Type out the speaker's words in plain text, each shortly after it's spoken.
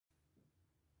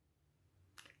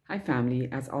Hi, family.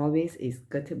 As always, it's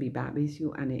good to be back with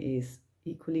you, and it is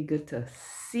equally good to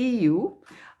see you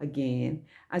again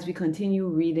as we continue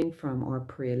reading from our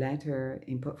prayer letter,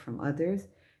 input from others.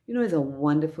 You know, it's a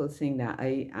wonderful thing that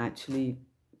I actually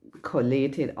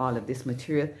collated all of this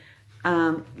material.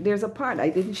 There's a part I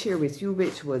didn't share with you,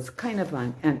 which was kind of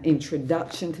an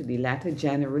introduction to the letter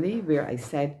generally, where I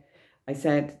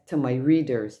said to my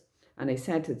readers, and I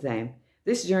said to them,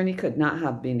 this journey could not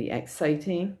have been the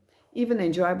exciting, even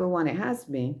enjoyable one it has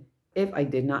been if I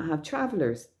did not have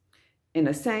travelers. In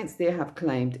a sense, they have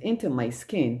climbed into my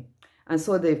skin, and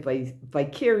so they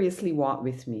vicariously walk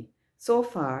with me. So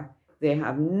far, they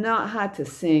have not had to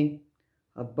sing,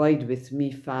 "Abide with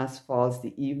me, fast falls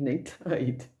the evening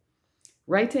tide."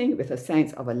 Writing with a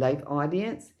sense of a live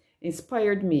audience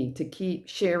inspired me to keep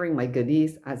sharing my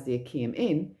goodies as they came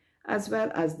in, as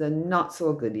well as the not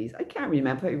so goodies. I can't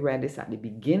remember, I read this at the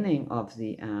beginning of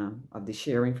the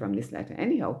sharing from this letter.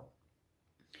 Anyhow,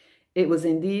 it was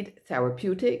indeed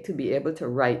therapeutic to be able to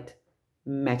write,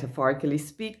 metaphorically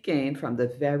speaking, from the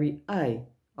very eye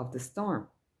of the storm.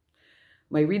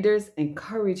 My readers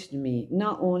encouraged me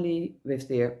not only with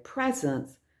their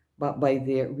presence, but by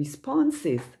their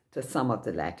responses to some of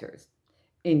the letters.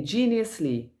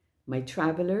 Ingeniously, my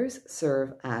travelers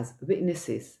serve as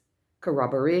witnesses,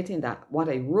 corroborating that what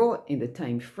I wrote in the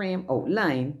time frame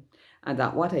outline and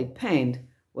that what I penned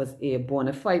was a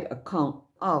bona fide account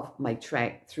of my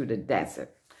trek through the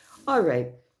desert. All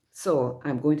right, so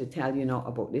I'm going to tell you now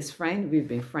about this friend. We've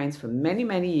been friends for many,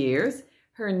 many years.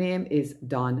 Her name is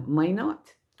Dawn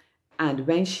Minot. And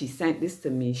when she sent this to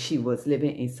me, she was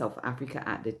living in South Africa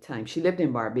at the time. She lived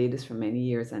in Barbados for many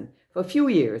years and for a few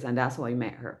years, and that's how I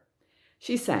met her.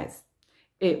 She says,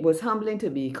 it was humbling to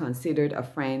be considered a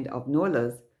friend of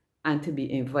Nola's and to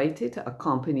be invited to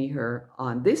accompany her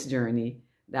on this journey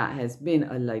that has been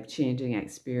a life-changing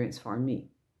experience for me.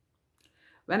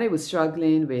 When I was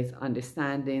struggling with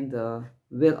understanding the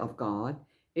will of God,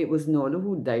 it was Nola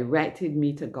who directed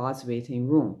me to God's waiting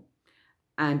room.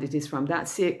 And it is from that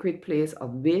sacred place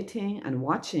of waiting and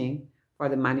watching for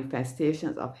the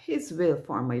manifestations of His will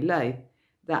for my life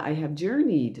that I have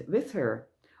journeyed with her,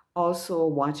 also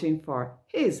watching for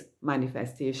His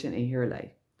manifestation in her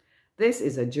life. This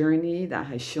is a journey that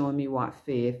has shown me what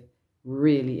faith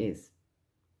really is.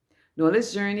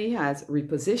 Nola's journey has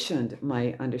repositioned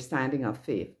my understanding of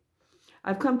faith.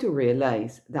 I've come to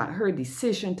realize that her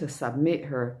decision to submit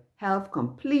her health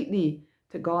completely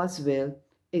to God's will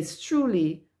is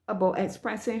truly about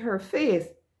expressing her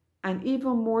faith, and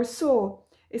even more so,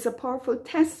 it's a powerful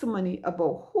testimony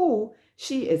about who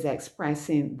she is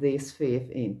expressing this faith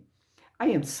in. I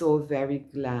am so very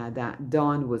glad that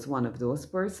Dawn was one of those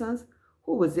persons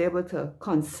who was able to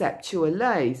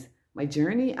conceptualize my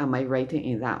journey and my writing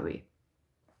in that way.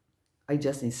 I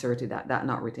just inserted that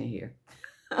not written here.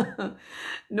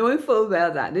 Knowing full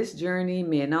well that this journey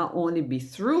may not only be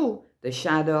through the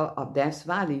shadow of death's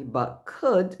valley, but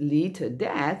could lead to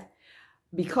death,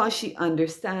 because she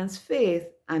understands faith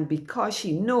and because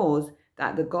she knows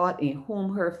that the God in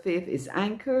whom her faith is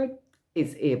anchored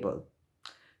is able.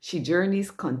 She journeys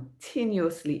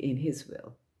continuously in His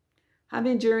will.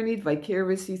 Having journeyed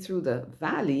vicariously through the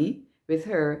valley with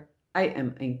her, I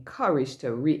am encouraged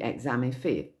to re-examine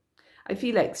faith. I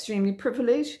feel extremely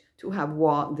privileged to have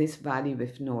walked this valley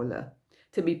with Nola,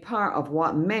 to be part of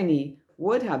what many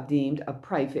would have deemed a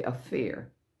private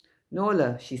affair.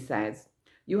 Nola, she says,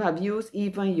 you have used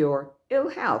even your ill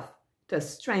health to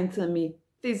strengthen me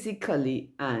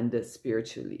physically and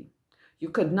spiritually. You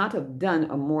could not have done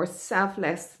a more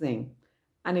selfless thing,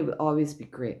 and I will always be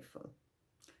grateful.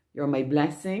 You're my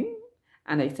blessing,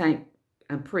 and I thank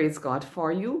and praise God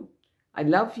for you. I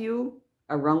love you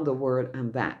around the world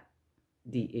and back.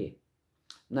 D.A.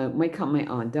 Now, my comment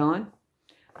on Dawn.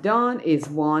 Dawn is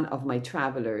one of my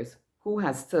travelers who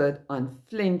has stood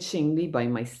unflinchingly by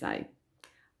my side.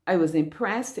 I was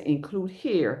impressed to include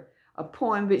here a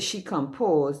poem which she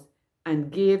composed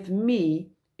and gave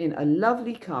me in a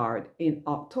lovely card in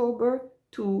October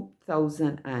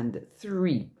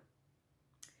 2003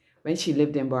 when she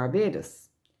lived in Barbados.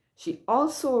 She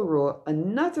also wrote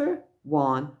another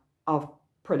one of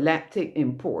proleptic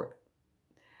import.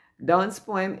 Dawn's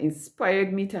poem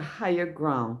inspired me to higher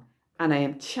ground, and I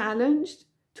am challenged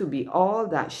to be all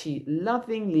that she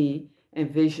lovingly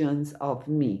envisions of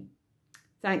me.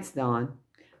 Thanks, Dawn.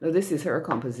 Now, this is her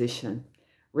composition,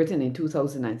 written in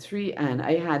 2003, and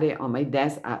I had it on my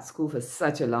desk at school for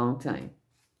such a long time.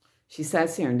 She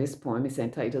says here in this poem, it's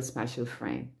entitled Special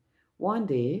Friend. One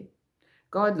day,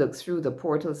 God looked through the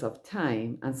portals of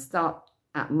time and stopped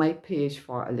at my page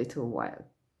for a little while.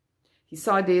 He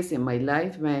saw days in my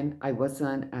life when I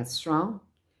wasn't as strong.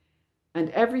 and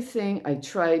everything I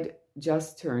tried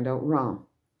just turned out wrong.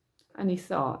 And he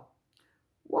thought,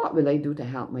 what will I do to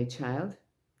help my child?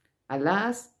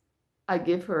 Alas, I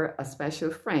give her a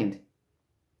special friend.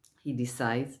 He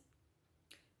decides.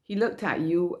 He looked at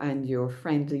you and your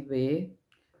friendly way,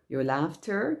 your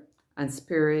laughter and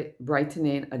spirit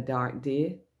brightening a dark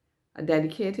day, a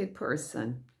dedicated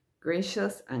person,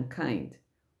 gracious and kind,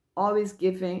 always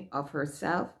giving of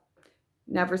herself,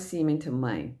 never seeming to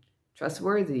mind,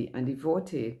 trustworthy and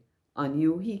devoted. On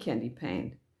you he can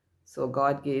depend. So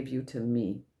God gave you to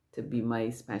me to be my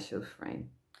special friend.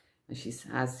 And she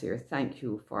says here, thank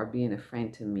you for being a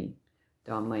friend to me,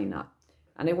 Dawn Minot.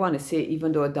 And I want to say,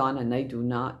 even though Dawn and I do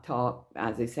not talk,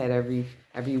 as I said, every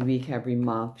week, every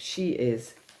month, she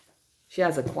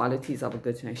has the qualities of a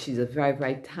good friend. She's a very,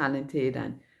 very talented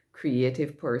and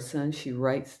creative person. She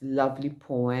writes lovely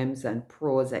poems and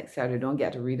prose, etc. Don't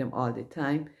get to read them all the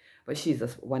time, but she's a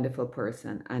wonderful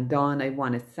person. And Dawn, I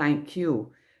want to thank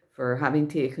you for having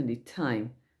taken the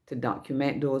time to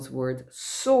document those words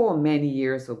so many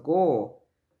years ago,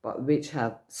 but which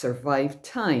have survived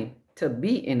time to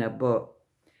be in a book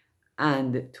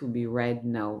and to be read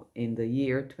now in the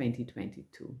year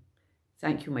 2022.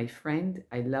 Thank you, my friend.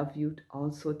 I love you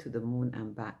also to the moon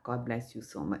and back. God bless you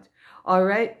so much. All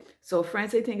right. So,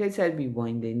 friends, I think I said be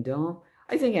winding down.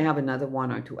 I think I have another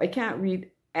one or two. I can't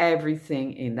read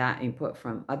everything in that input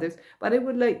from others, but I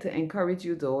would like to encourage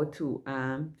you, though, to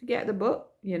get the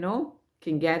book. You know,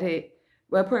 can get it.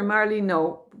 Well, primarily,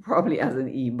 no, probably as an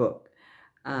ebook.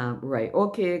 Right.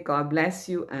 Okay. God bless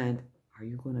you. And are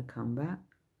you going to come back?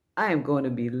 I am going to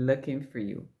be looking for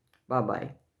you.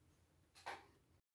 Bye-bye.